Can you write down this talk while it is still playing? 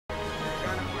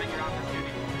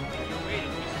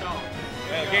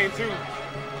game too.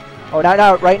 Oh,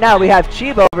 right now we have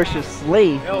Chibo versus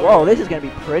Sleeh. Whoa, this is going to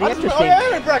be pretty interesting.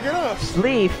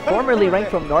 Sleeh, formerly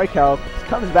ranked from NorCal,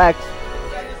 comes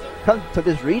to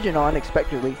this regional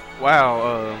unexpectedly.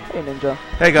 Wow. Hey, Ninja.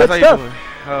 Hey, guys, how you doing?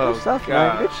 Oh, good stuff,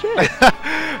 man. Good shit.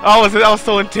 that was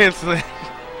so intense.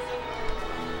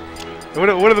 What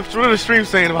are the streams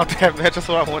saying about that match? That's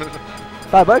what I wanted to know.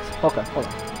 $5? Okay, hold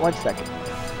on. 1 second.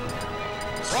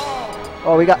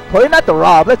 Oh, we got putting at the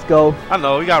Rob. Let's go. I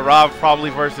know we got Rob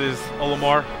probably versus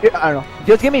Olimar. Yeah, I don't know.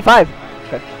 Just give me 5.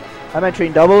 Okay. I'm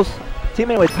entering doubles.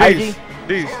 Teaming with Taiji.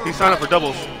 He signed up for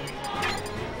doubles.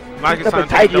 With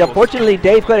Taiji. Unfortunately,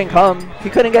 Dave couldn't come. He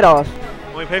couldn't get off.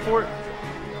 Want me to pay for it?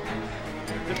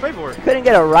 Just pay for it. He couldn't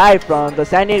get a ride from the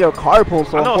San Diego carpool,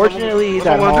 so unfortunately he's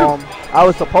at home. I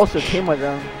was supposed to team with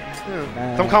him.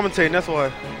 Yeah. I'm commentating. That's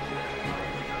why.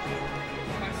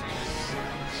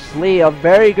 Sleeh, a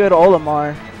very good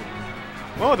Olimar.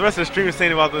 What are the rest of the streamers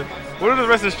saying about What are the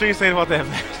rest of the streamers saying about that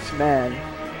match? Man,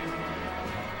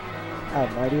 I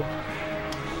have no idea.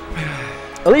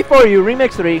 E4U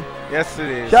Remix 3. Yes, it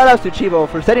is. Shout outs to Chibo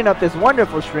for setting up this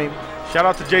wonderful stream. Shout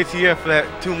out to JTF for that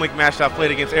Toon Link match I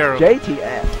played against Arrow. JTF.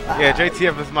 Yeah,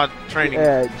 JTF is my training.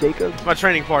 Yeah, Jacob. My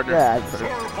training partner. Yeah,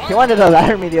 he wanted to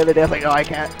hire me the other day. I was like, no, I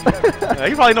can't.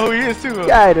 You probably know who he is too.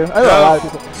 Yeah, I do. I know a lot of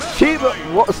people.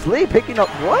 Chibo, Sleeh picking up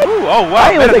what? Ooh, oh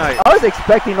wow! I was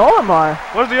expecting Olimar.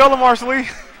 What's the Olimar, Sleeh?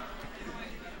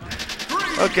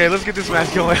 Okay, let's get this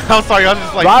match going. I'm sorry, I'm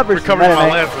just like recovering my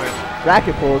last match.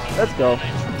 Bracket pulls. Let's go.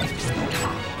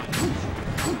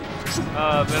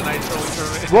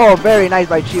 Whoa, very nice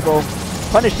by Chibo.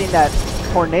 Punishing that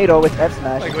tornado with F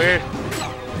smash. Like where?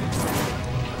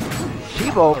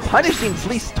 Chibo punishing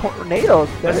Sleeh's tornadoes.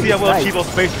 Let's see how well Chibo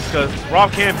spaces, because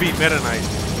Rob can beat Meta Knight.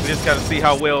 We just got to see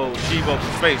how well Chibo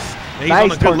can space. And he's nice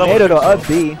on a good tornado level to up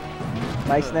B.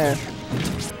 Nice snare.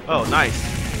 Oh, nice.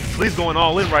 Sleeh's going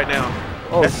all in right now.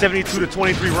 Oh. That's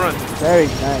 72-23 run. Very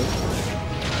nice.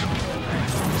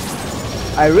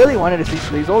 I really wanted to see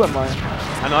Sleeh's Olimar.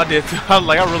 I know I did too. I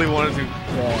really wanted to.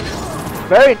 Yeah.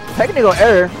 Very technical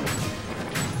error.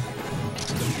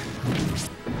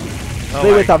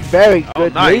 Sleeh with a very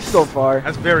good lead so far.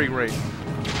 That's very great.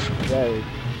 Very.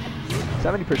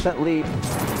 70% lead.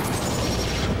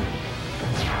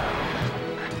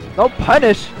 No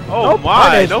punish. Oh no my!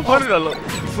 Punish. No punish.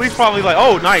 Sleeh's probably like,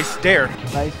 oh, nice dare.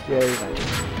 Nice, very nice.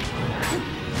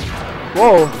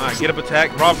 Whoa. Alright, get up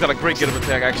attack. Rob's got a great get up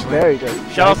attack actually. Very good.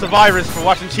 Shout out to Virus for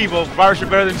watching Chibo. Virus, you're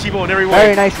better than Chibo in every way.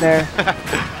 Very nice there.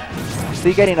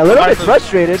 Sleeh getting a little bit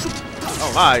frustrated.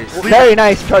 Oh, nice. Very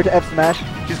nice charge F smash.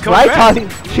 He's coming back. Tossing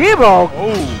Chibo.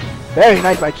 Oh. Very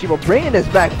nice by Chibo. Bringing this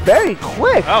back very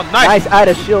quick. Oh, nice. Nice out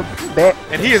of shield.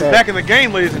 And he is back in the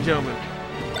game, ladies and gentlemen.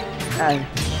 And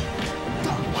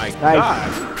my God.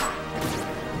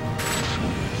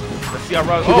 Let's see how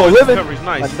Rob. Chibo Oh, his living. recovery's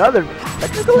nice. Another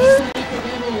technical error.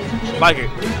 Like it.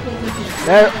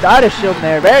 There, out of shield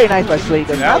there. Very nice by Sleeh.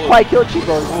 Does not quite kill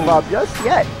Chibo Rob just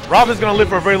yet. Rob is going to live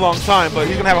for a very long time, but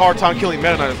he's going to have a hard time killing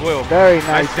Meta Knight as well. Very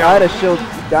nice. Out of shield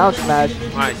down smash.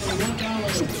 Nice.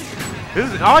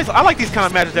 I like these kind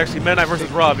of matches actually, Meta Knight versus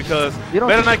Rob, because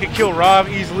Meta Knight can kill Rob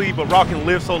easily, but Rob can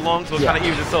live so long, so it kind of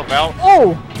evens itself out.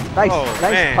 Oh, nice, nice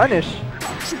man. punish.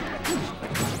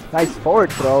 Nice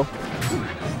forward throw.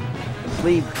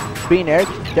 Sleeh being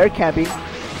there camping.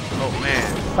 Oh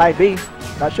man. Side B.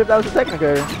 Not sure if that was a technical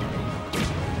error.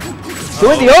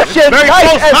 Doing the ocean. Very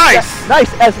close. Nice.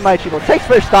 Nice S my Chibo. Takes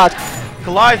first stock.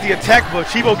 Collides the attack, but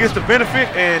Chibo gets the benefit,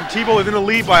 and Chibo is in the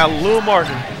lead by a little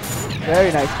margin.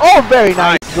 Very nice. Oh, very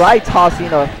nice. Dry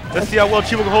tossing up. Let's see how well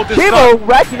Chibo can hold this Chibo stock.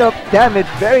 racking up damage.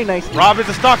 Very nice. Rob is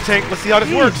a stock tank. Let's see how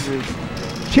this works.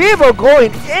 Chibo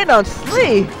going in on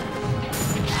Sleeh.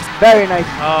 Very nice.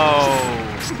 Oh.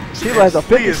 Chibo has a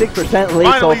 56%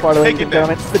 lead so far, ladies and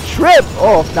gentlemen. The trip.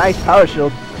 Oh, nice power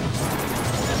shield.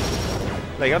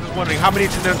 Like, I'm just wondering how many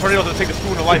tornadoes does it take to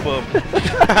screw in the life of.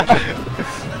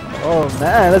 Oh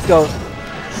man, let's go.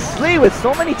 Sleeh with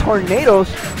so many tornadoes.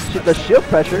 The shield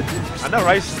pressure. I know,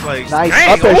 right? Like, nice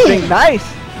dang, up air string. Nice.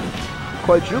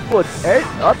 Quadruple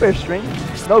up air string.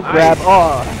 No grab.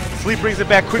 Oh. Sleeh brings it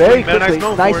back quickly. Very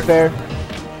quickly. Nice fair.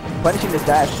 Punishing his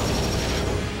dash.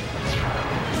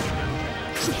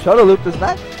 Shuttle loop does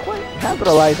not quite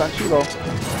capitalize on Chibo.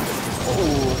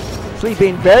 Oh. Sleeh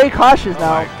being very cautious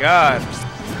now. Oh my God.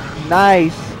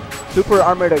 Nice. Super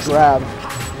armor to grab.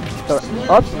 So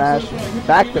up smash.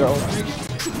 Back throw.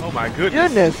 Oh my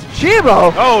goodness.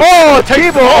 Chibo! Oh,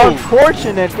 Chibo,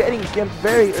 unfortunate, getting gimped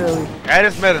very early. That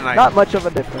is Meta Knight. Not much of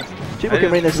a difference. Chibo can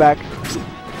bring this back.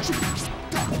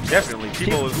 Definitely.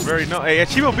 Chibo is very Hey,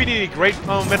 Chibo beat any great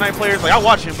Meta Knight players. Like, I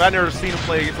watch him, but I never seen him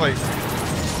play. It's like,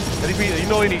 Has he beat, you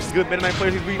know any good Meta Knight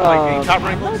players he's beaten, like any top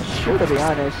ranked I'm ones? not sure, to be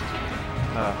honest.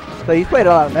 So he's played a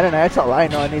lot of Meta Knight, that's all I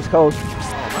know, in East Coast. Oh,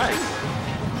 nice.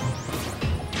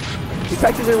 He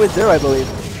practiced it with Zero, I believe.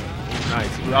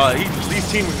 Nice.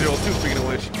 He's team with Zero too, speaking of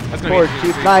which. That's gonna Poor be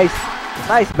Chief, nice.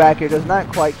 Nice back here, does not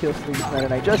quite kill Sleeh's Meta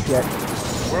Knight just yet.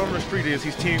 Word on the street is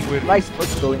he's teamed with... Nice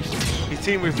footstooling. He's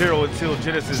teamed with Zero until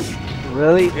Genesis.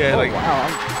 Really? Yeah, oh, like...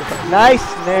 Wow. Nice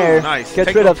snare. Ooh, nice. Gets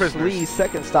Take rid no of prisoners. Sleeh's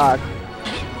second stock.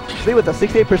 Sleeh with a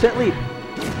 68% lead.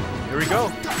 Here we go.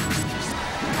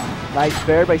 Nice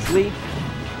fair by Sleeh.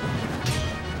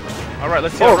 All right,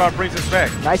 let's see how Rob brings us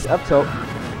back. Nice up tilt.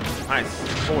 Nice.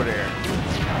 Forward air.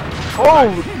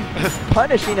 Oh,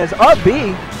 punishing his up B.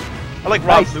 I like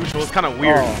Rob's neutral. It's kind of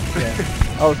weird. Oh,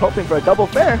 yeah. I was hoping for a double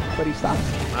fair, but he stops.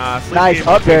 Nice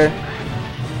up there.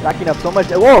 Racking up so much.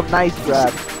 Whoa, nice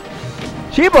grab.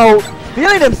 Chibo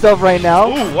feeling himself right now.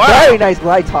 Ooh, wow. Very nice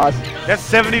glide toss. That's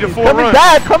 70 to 4 coming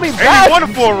run. Coming back. 81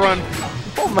 to 4 run.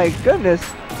 Oh my goodness.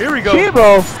 Here we go.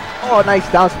 Chibo. Oh,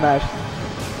 nice down smash.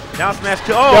 Down smash to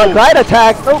the glide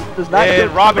attack. Oh, does not.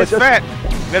 And Rob is fat.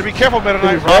 You gotta be careful, Meta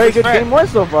Knight. Very good game one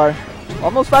so far.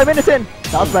 Almost 5 minutes in.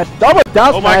 Down smash. Double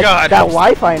down smash. Oh my god. That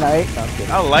Wi-Fi night.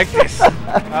 I like this.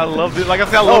 I love this. Like I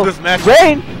said, I love this match.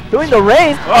 Rain. Doing the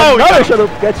rain. Oh, another shuttle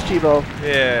gets Chibo.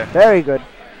 Yeah. Very good.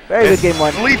 Very good game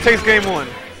one. Sleeh takes game one.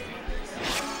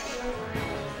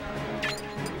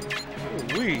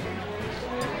 Ooh-wee.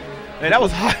 Man, that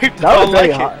was hyped. That was very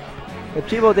like hot. If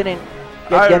Chibo didn't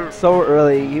get so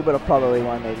early, he would have probably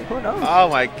won maybe. Who knows? Oh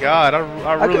my god.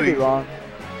 I really... could be wrong.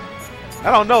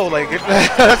 I don't know. Like,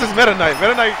 that's just Meta Knight.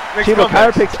 Meta Knight makes Chibo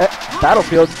counter picks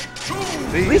Battlefield.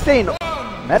 See? At least saying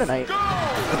Meta Knight.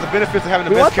 That's the benefits of having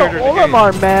the best character in the game.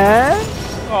 Olimar, man.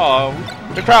 Oh,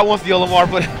 the crowd wants the Olimar,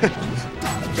 but...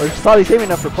 Or he's probably saving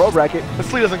enough for pro bracket. But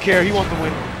Sleeh doesn't care. He wants to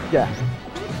win. Yeah.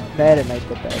 Meta Knight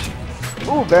the best.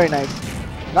 Ooh, very nice.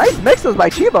 Nice mixes by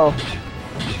Chibo.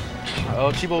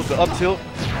 Oh, Chibo's the up tilt.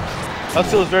 Up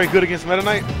tilt is very good against Meta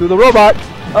Knight. Through the robot.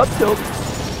 Up tilt.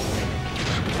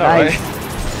 Nice. Right.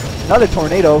 Another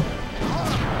tornado.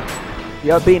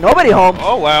 The up B. Nobody home.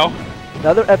 Oh, wow.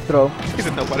 Another F throw. He's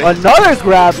a nobody. Another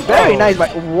grab. Very nice.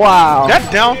 Wow.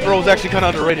 That down throw is actually kind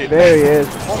of underrated. There he is.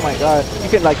 Oh my god. You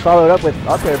can like follow it up with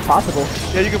up air if possible.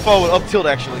 Yeah, you can follow with up tilt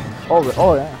actually.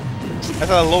 Oh yeah. That's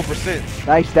at a low percent.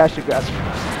 Nice dash to grab.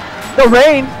 The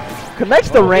rain. Connects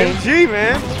the rain. MG,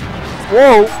 man.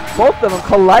 Whoa. Both of them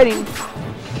colliding.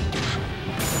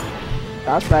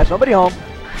 Down smash. Nobody home.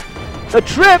 The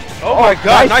trip. Oh my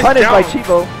god. Nice punish down. by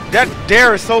Chibo. That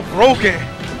dare is so broken.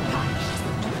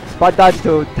 Spot dodge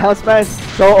to down smash.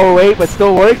 So 08, but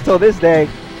still works till this day.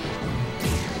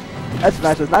 F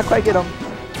smash does not quite get him.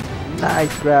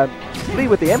 Nice grab. Sleeh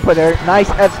with the input there. Nice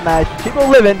F smash. Chibo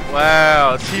living.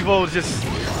 Wow. Chibo just...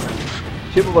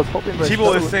 Chibo was hoping for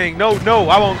Chibo is saying, no,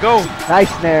 I won't go. Nice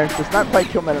snare. Does not quite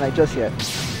kill Meta Knight just yet.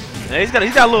 Yeah, he's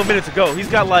got a little minute to go. He's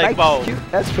got like about 10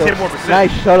 more percent.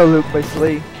 Nice shuttle loop by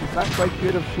Sleeh. He's not quite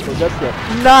good of Chibo just yet.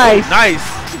 Nice. Nice.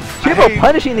 Chibo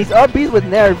punishing these up Bs with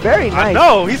Nair. Very nice. I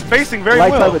know. He's facing very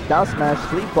well. well. With down smash.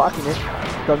 Sleeh blocking it.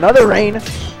 So another rain.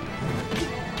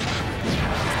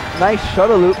 Nice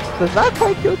shuttle loop. Does not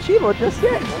quite kill Chibo just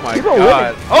yet. Oh my Chibo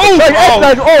god.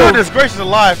 Winning. Oh, goodness gracious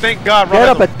alive. Thank God. Get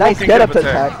up a nice get up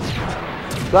attack.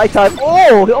 Glide time.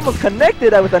 Oh, he almost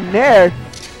connected that with a Nair.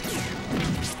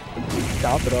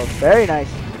 Down throw. Very nice.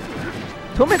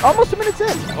 Almost 2 minutes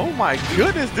in. Oh my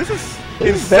goodness. This is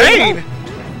insane.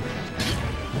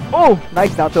 Oh,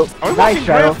 nice down tilt. Are we nice watching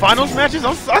grand finals matches?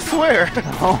 I swear.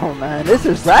 Oh man, this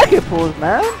is bracket pools,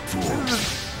 man.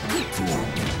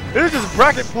 This is just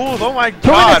bracket pools. Oh my 2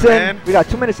 god, minutes man. In. We got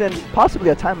 2 minutes in, possibly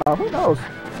a timeout. Who knows?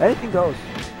 Anything goes.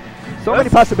 So many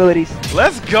possibilities.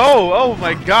 Let's go. Oh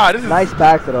my god. This is nice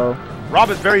back throw. Rob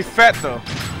is very fat though.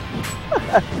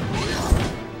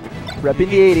 Repping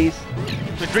the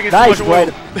 80s. Nice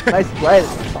glide. Nice glide.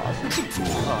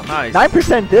 Oh, nice.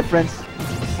 9% difference.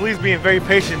 Sleeh's being very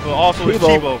patient, but also is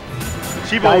Chibo.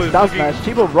 Chibo nice is down smash.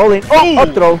 Chibo rolling. Oh,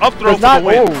 up throw. Up throw for the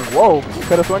win. Whoa.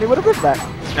 Could have thrown you with a good back.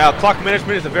 Now, clock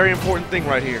management is a very important thing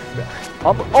right here.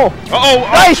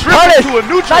 Nice punish to a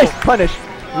neutral. Nice punish.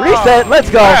 Reset. Let's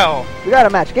go. Wow. We got a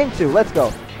match. Game 2. Let's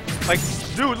go. Like,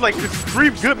 dude, like it's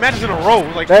 3 good matches in a row.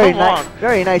 Like, very come on.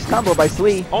 Very nice combo by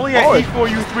Sleeh. Only at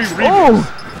E4U 3 reviews.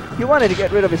 He wanted to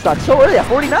get rid of his stock so early at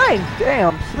 49.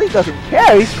 Damn, Sleeh doesn't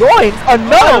care. He's going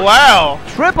another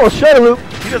triple shuttle loop.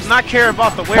 He does not care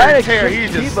about the wear and tear. He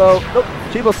just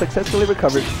Chibo successfully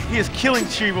recovered. He is killing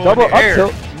Chibo double in the air.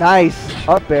 Tilt. Nice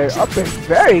up air,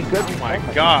 very good. Oh my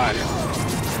god.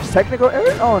 Technical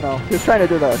error? Oh no, he was trying to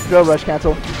do the drill rush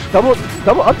cancel. Double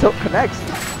up tilt connects.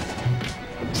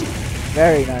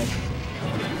 Very nice.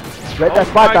 Read that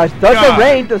spot dodge. Does the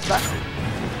rain. Does not.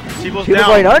 Chibo's down.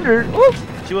 Going under. Ooh.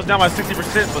 Chibo's down by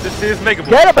 60%, but this is makeable.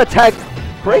 Get up attack.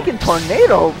 Breaking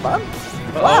tornado.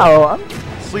 Wow.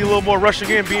 Sleeh a little more rushing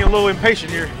in, being a little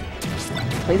impatient here.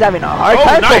 He's having a hard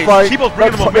time so far. Chibo's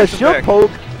bringing the momentum back.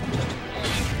 Poke.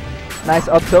 Nice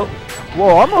up tilt. Whoa,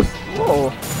 almost. Whoa.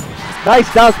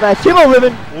 Nice down smash. Chibo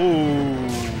living.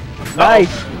 Ooh.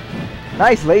 Nice.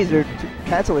 Nice laser to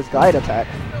cancel his glide attack.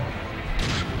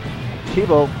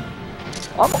 Chibo.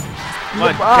 Almost.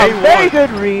 Very good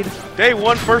read. Day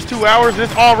one, first 2 hours.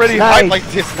 It's already hyped like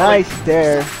this. Nice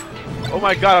dare. Oh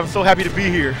my god, I'm so happy to be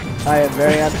here. I am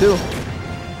very am too.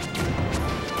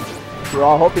 We're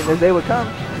all hoping this day would come.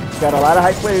 Got a lot of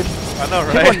hype players. I know,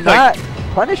 right? People not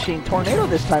punishing Tornado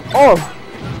this time. Oh,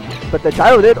 but the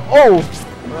gyro did. Oh,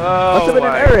 must have been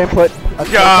an error input.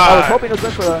 I was hoping it was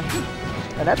good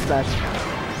for an F smash.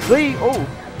 Sleeh, oh,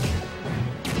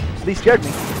 Sleeh scared me.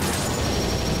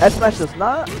 F smash does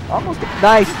not. Almost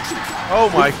nice. Oh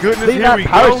my goodness! Sleeh not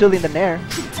power shielding the nair.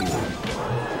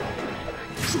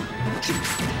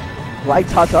 Light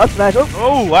toss to up smash.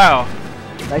 Oh wow.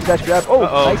 Nice dash grab. Oh,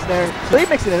 nice nair. Sleeh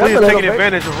mixing it up a little bit. Taking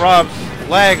advantage of Rob's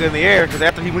lag in the air because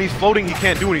when he's floating, he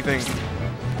can't do anything.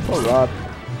 Oh, Rob.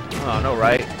 Oh, no,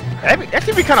 right?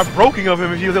 That'd be kind of broken of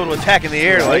him if he was able to attack in the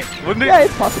air, like, wouldn't it? Yeah,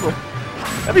 it's possible.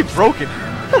 That'd be broken.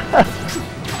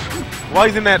 While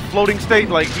he's in that floating state,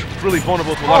 like, he's really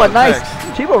vulnerable to a lot of attacks.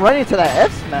 Chibo running into that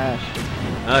F smash.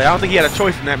 I don't think he had a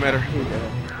choice in that matter.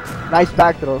 Nice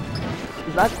back throw.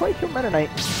 Does not quite kill Meta Knight.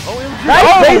 OMG.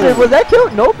 Nice laser. Was that kill?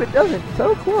 Nope, it doesn't.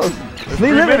 So close.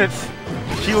 3 minutes.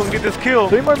 Chibo can get this kill.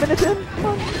 3 more minutes in. Come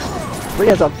on. Sleeh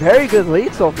has a very good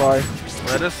lead so far.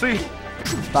 Let us see.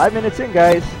 5 minutes in,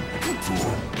 guys.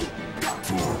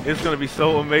 It's going to be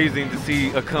so amazing to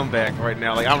see a comeback right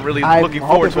now. Like, I'm really looking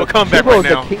forward to a comeback right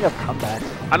now. Chibo is the king of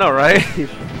comebacks. I know, right?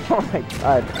 Oh my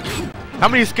god. How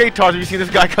many skate toss have you seen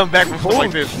this guy come back from stuff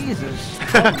like this? Jesus.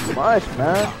 So much,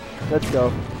 man. Let's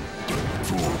go.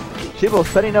 Chibo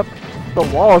setting up the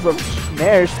walls of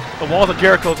snares. The walls of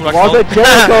Jericho is what I call it. Walls of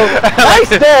Jericho. Nice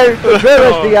there. The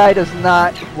Village DI does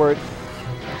not work.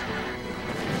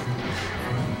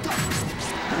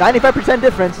 95%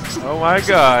 difference. Oh my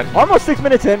god. Almost 6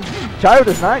 minutes in. Gyro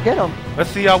does not get him.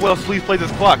 Let's see how well Sleeh plays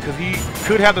his clock, because he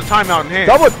could have the timeout in hand.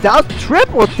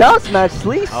 Triple down smash.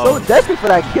 Sleeh so desperate for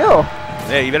that kill.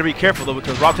 Yeah, you better be careful though,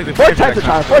 because Rob takes the 4 times to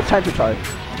charge. 4 times to charge.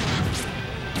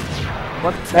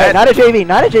 Not a JV.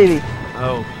 Not a JV.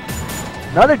 Oh.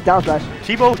 Another down smash.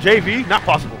 Chibo, JV, not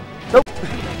possible. Nope.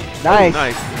 Nice.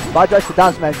 Nice. Spot dodge to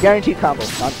down smash. Guaranteed combo.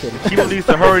 No, I'm kidding. Chibo needs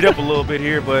to hurry it up a little bit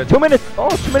here, but... 2 minutes. Oh,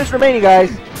 2 minutes remaining,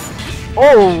 guys.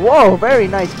 Oh, whoa. Very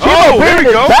nice. Chibo, here we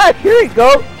go. Back. Here we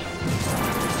go.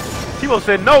 Chibo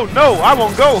said, no, I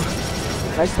won't go.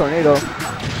 Nice tornado.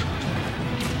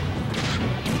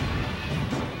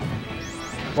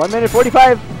 1 minute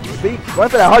 45. Sleeh going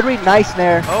for that hard read. Nice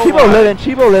snare. Oh Chibo living.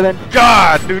 Chibo living.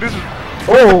 God, dude, this is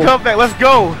a comeback. Let's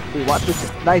go. Dude, watch this.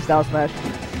 Nice down smash.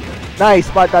 Nice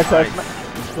spot dodge.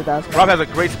 Nice. Rob has a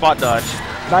great spot dodge.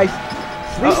 Nice.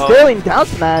 Sleeh scaling down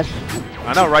smash.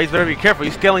 I know, right? He's better be careful.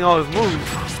 He's scaling all his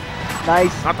moves.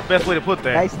 Nice. Not the best way to put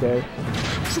that. Nice there.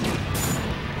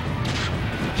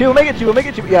 Chibo, make it, Chibo, make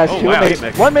it, Chibo. Yes, Chibo, make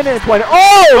it. 1 minute and 20.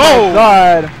 Oh, my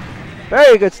God.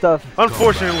 Very good stuff.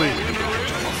 Unfortunately.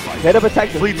 Get up attack.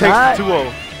 Sleeh takes the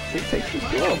 2-0. Sleeh takes the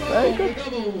 2-0. Very good.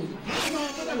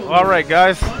 All right,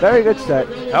 guys. Very good set.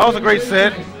 That was a great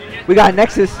set. We got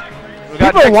Nexus.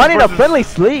 People wanting a friendly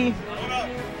Sleeh.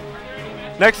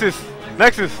 Nexus.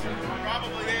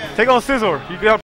 Take on Scizor. You got